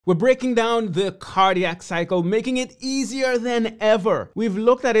We're breaking down the cardiac cycle, making it easier than ever. We've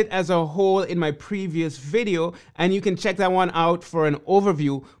looked at it as a whole in my previous video, and you can check that one out for an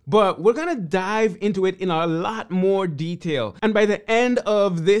overview, but we're gonna dive into it in a lot more detail. And by the end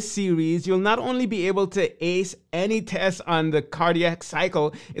of this series, you'll not only be able to ace any test on the cardiac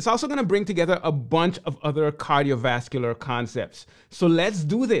cycle, it's also gonna bring together a bunch of other cardiovascular concepts. So let's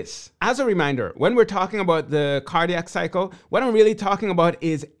do this. As a reminder, when we're talking about the cardiac cycle, what I'm really talking about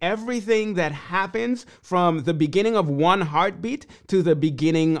is everything that happens from the beginning of one heartbeat to the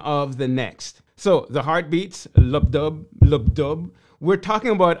beginning of the next. So the heartbeats, lub-dub, lub-dub. We're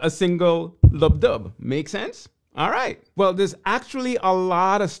talking about a single lub-dub. Make sense? All right. Well, there's actually a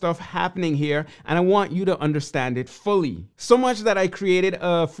lot of stuff happening here, and I want you to understand it fully. So much that I created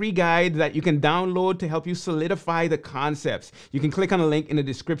a free guide that you can download to help you solidify the concepts. You can click on a link in the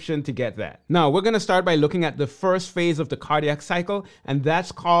description to get that. Now, we're going to start by looking at the first phase of the cardiac cycle, and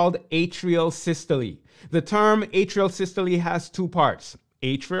that's called atrial systole. The term atrial systole has two parts.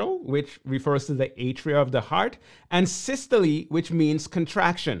 Atrial, which refers to the atria of the heart, and systole, which means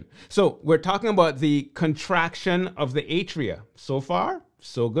contraction. So we're talking about the contraction of the atria. So far,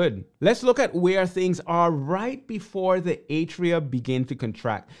 so good. Let's look at where things are right before the atria begin to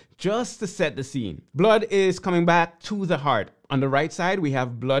contract, just to set the scene. Blood is coming back to the heart. On the right side, we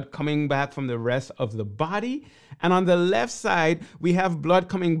have blood coming back from the rest of the body. And on the left side, we have blood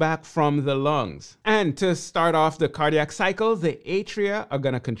coming back from the lungs. And to start off the cardiac cycle, the atria are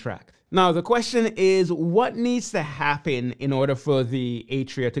gonna contract. Now, the question is, what needs to happen in order for the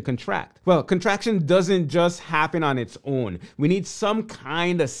atria to contract? Well, contraction doesn't just happen on its own. We need some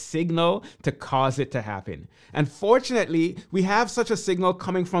kind of signal to cause it to happen. And fortunately, we have such a signal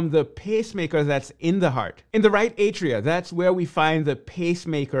coming from the pacemaker that's in the heart. In the right atria, that's where we find the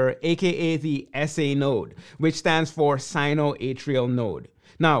pacemaker, aka the SA node, which stands for sinoatrial node.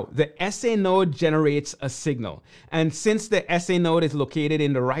 Now, the SA node generates a signal. And since the SA node is located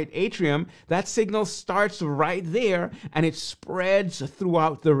in the right atrium, that signal starts right there and it spreads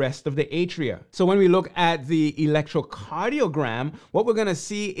throughout the rest of the atria. So when we look at the electrocardiogram, what we're gonna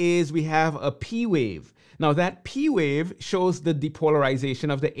see is we have a P wave. Now that P wave shows the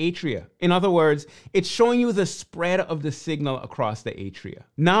depolarization of the atria. In other words, it's showing you the spread of the signal across the atria.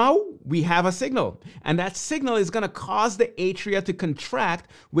 Now we have a signal, and that signal is gonna cause the atria to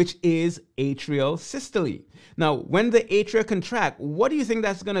contract, which is atrial systole. Now, when the atria contract, what do you think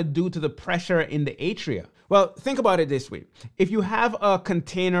that's gonna do to the pressure in the atria? Well, think about it this way. If you have a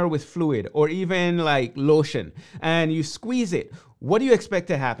container with fluid or even like lotion and you squeeze it, what do you expect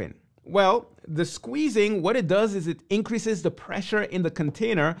to happen? Well, the squeezing, what it does is it increases the pressure in the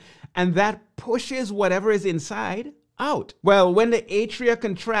container, and that pushes whatever is inside out. Well, when the atria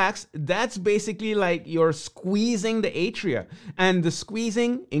contracts, that's basically like you're squeezing the atria, and the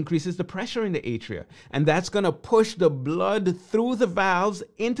squeezing increases the pressure in the atria, and that's gonna push the blood through the valves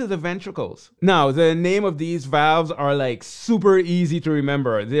into the ventricles. Now, the name of these valves are like super easy to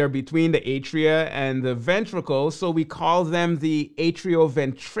remember. They're between the atria and the ventricles, so we call them the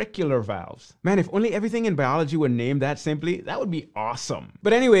atrioventricular valves. Man, if only everything in biology were named that simply, that would be awesome.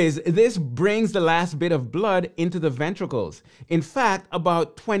 But anyways, this brings the last bit of blood into the ventricles. In fact,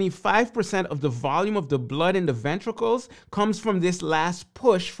 about 25% of the volume of the blood in the ventricles comes from this last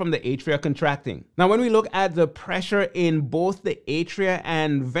push from the atria contracting. Now, when we look at the pressure in both the atria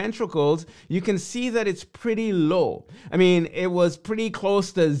and ventricles, you can see that it's pretty low. I mean, it was pretty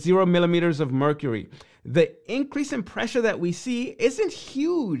close to 0 millimeters of mercury. The increase in pressure that we see isn't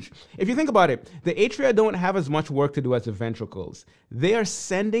huge. If you think about it, the atria don't have as much work to do as the ventricles. They are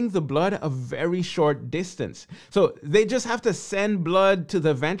sending the blood a very short distance. So they just have to send blood to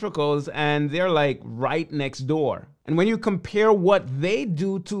the ventricles, and they're like right next door. And when you compare what they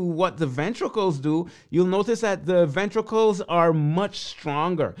do to what the ventricles do, you'll notice that the ventricles are much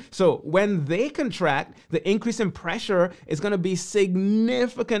stronger. So when they contract, the increase in pressure is going to be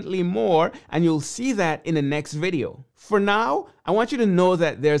significantly more, and you'll see that in the next video. For now, I want you to know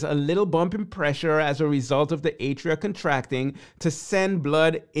that there's a little bump in pressure as a result of the atria contracting to send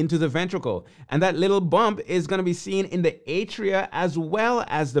blood into the ventricle. And that little bump is going to be seen in the atria as well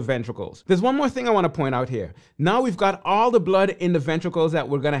as the ventricles. There's one more thing I want to point out here. Now we've got all the blood in the ventricles that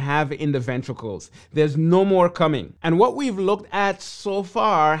we're going to have in the ventricles. There's no more coming. And what we've looked at so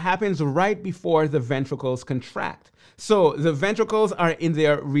far happens right before the ventricles contract. So the ventricles are in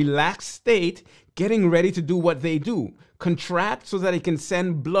their relaxed state, getting ready to do what they do, contract so that it can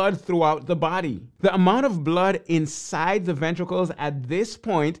send blood throughout the body. The amount of blood inside the ventricles at this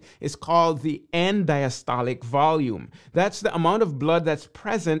point is called the end diastolic volume. That's the amount of blood that's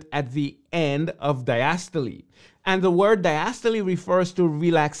present at the end of diastole. And the word diastole refers to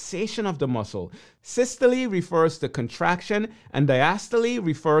relaxation of the muscle. Systole refers to contraction, and diastole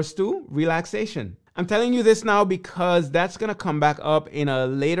refers to relaxation. I'm telling you this now because that's going to come back up in a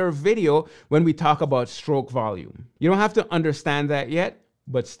later video when we talk about stroke volume. You don't have to understand that yet,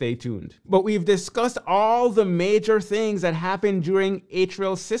 but stay tuned. But we've discussed all the major things that happen during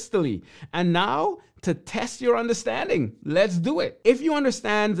atrial systole. And now, to test your understanding, let's do it. If you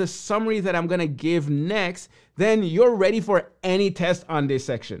understand the summary that I'm going to give next, then you're ready for any test on this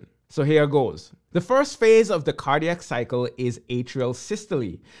section. So here goes. The first phase of the cardiac cycle is atrial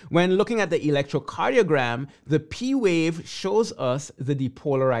systole. When looking at the electrocardiogram, the P wave shows us the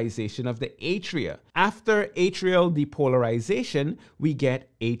depolarization of the atria. After atrial depolarization, we get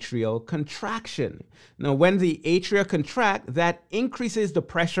atrial contraction. Now, when the atria contract, that increases the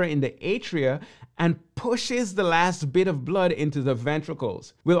pressure in the atria and pushes the last bit of blood into the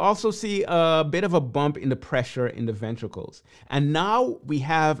ventricles. We'll also see a bit of a bump in the pressure in the ventricles. And now we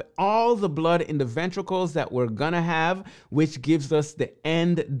have all the blood in the ventricles that we're gonna have, which gives us the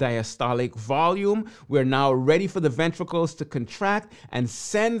end diastolic volume. We're now ready for the ventricles to contract and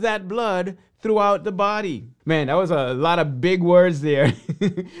send that blood throughout the body. Man, that was a lot of big words there,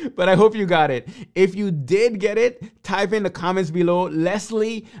 but I hope you got it. If you did get it, type in the comments below,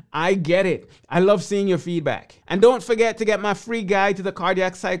 Leslie, I get it. I love seeing your feedback. And don't forget to get my free guide to the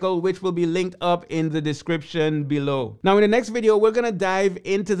cardiac cycle, which will be linked up in the description below. Now, in the next video, we're gonna dive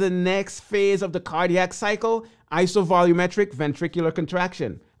into the next phase of the cardiac cycle, isovolumetric ventricular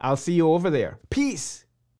contraction. I'll see you over there. Peace.